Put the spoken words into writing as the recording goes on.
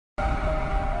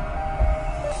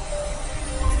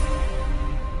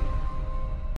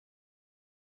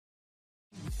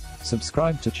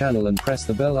Subscribe to channel and press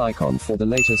the bell icon for the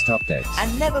latest updates.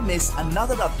 And never miss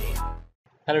another update.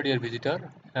 Hello dear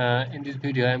visitor, in this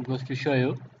video I am going to show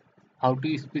you how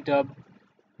to speed up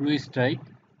restrike.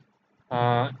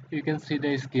 You can see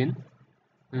the screen,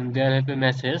 and there have a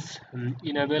message,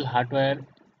 enable hardware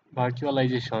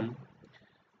virtualization.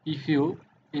 If you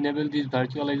enable this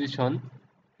virtualization,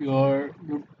 your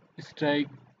root strike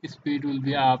speed will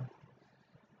be up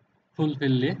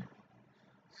fully.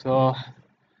 So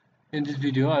in this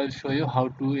video I will show you how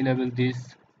to enable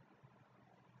this.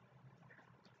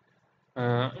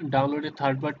 Download a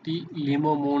third-party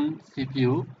Lenovo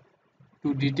CPU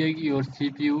to detect your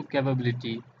CPU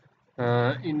capability.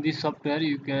 In this software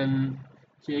you can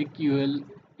check you will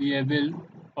be able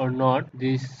or not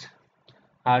this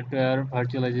hardware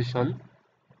virtualization.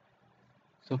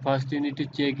 So first you need to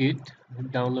check it,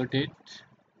 download it.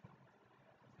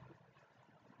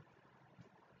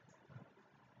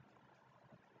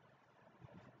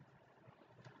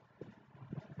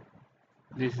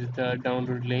 This is the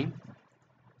download link.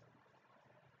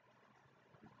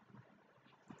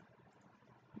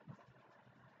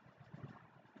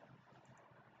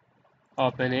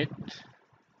 Open it.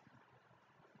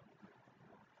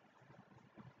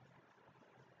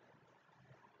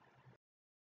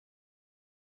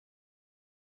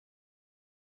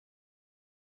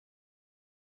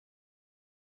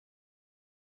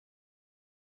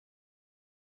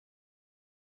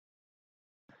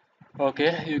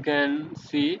 Okay, you can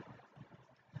see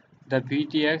the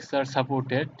VTX are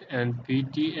supported and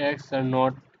VTX are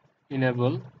not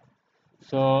enabled.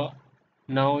 So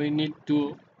now we need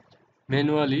to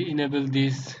manually enable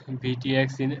this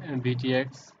VTX in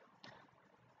VTX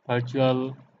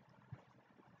virtual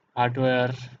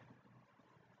hardware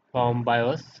from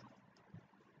BIOS.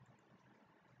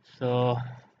 So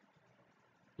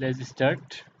let's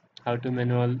start how to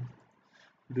manual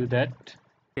do that.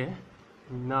 Okay,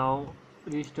 now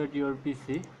restart your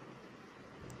PC.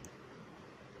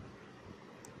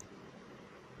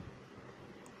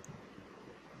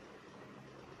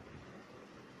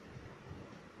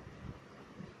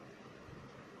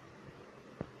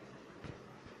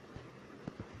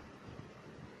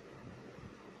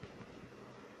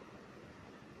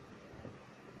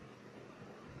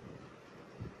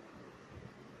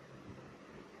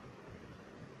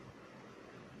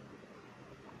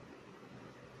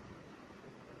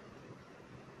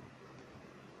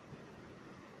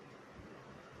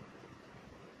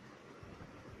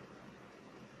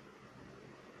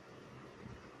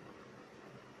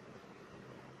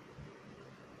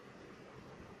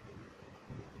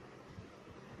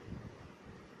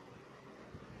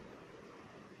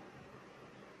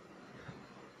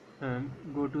 And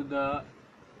go to the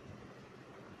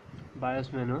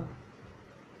BIOS menu.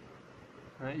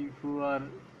 If you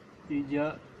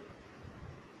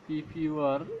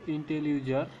are Intel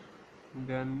user,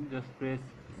 then just press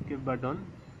escape button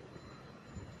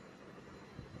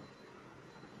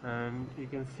and you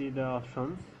can see the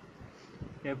options.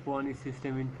 F1 is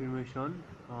system information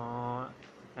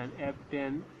and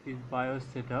F10 is BIOS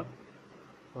setup.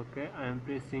 Okay, I am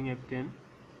pressing F10.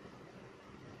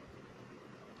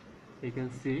 You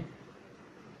can see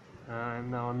I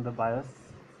am now on the BIOS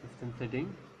system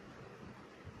setting.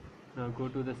 Now go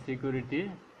to the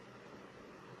security.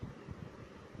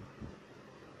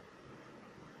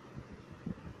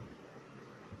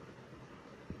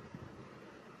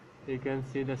 You can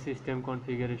see the system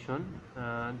configuration.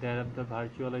 There are the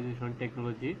virtualization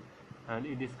technology and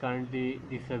it is currently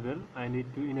disabled. I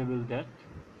need to enable that.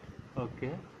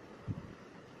 Okay,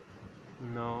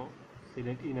 now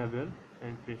select enable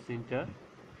and press enter.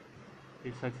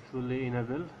 It's successfully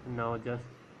enabled. Now just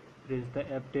press the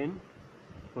F10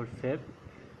 for save.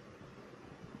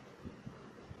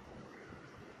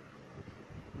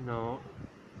 Now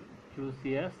choose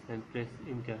yes and press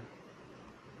enter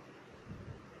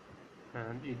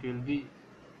and it will be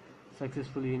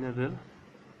successfully enabled.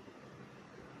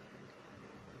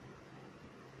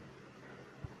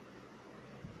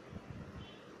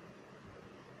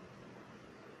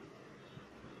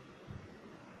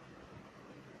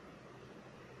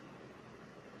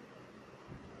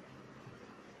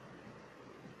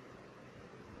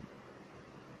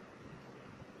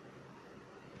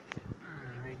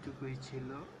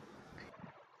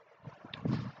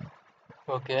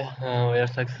 Okay, we are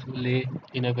successfully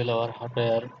enable our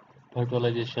hardware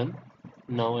virtualization.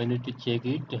 Now I need to check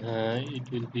it.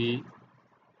 It will be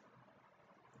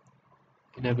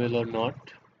enable or not.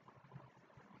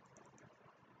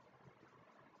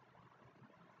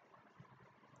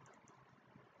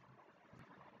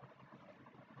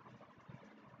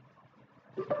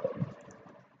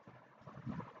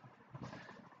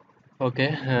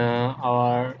 Okay,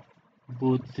 our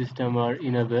boot system are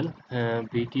enabled.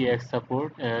 VTX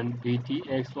support and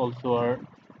VTX also are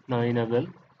now enabled.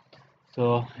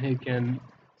 So you can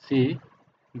see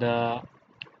the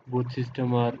boot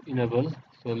system are enabled.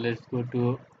 So let's go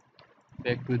to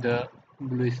back to the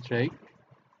Blue Strike.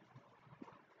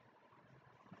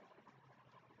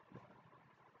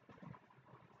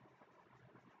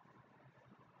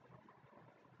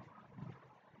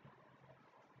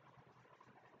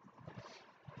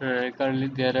 Currently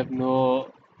there have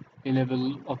no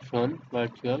enable option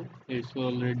virtual. It's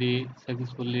already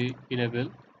successfully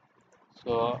enabled.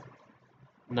 So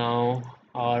now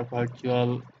our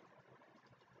virtual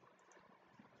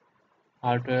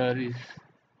hardware is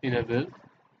enabled.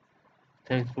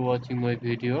 Thanks for watching my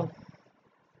video.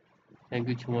 Thank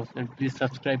you so much, and please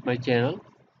subscribe my channel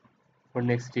for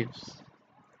next tips.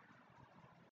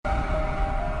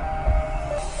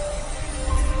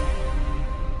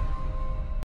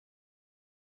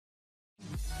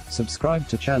 Subscribe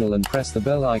to channel and press the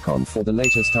bell icon for the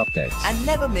latest updates. And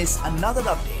never miss another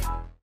update.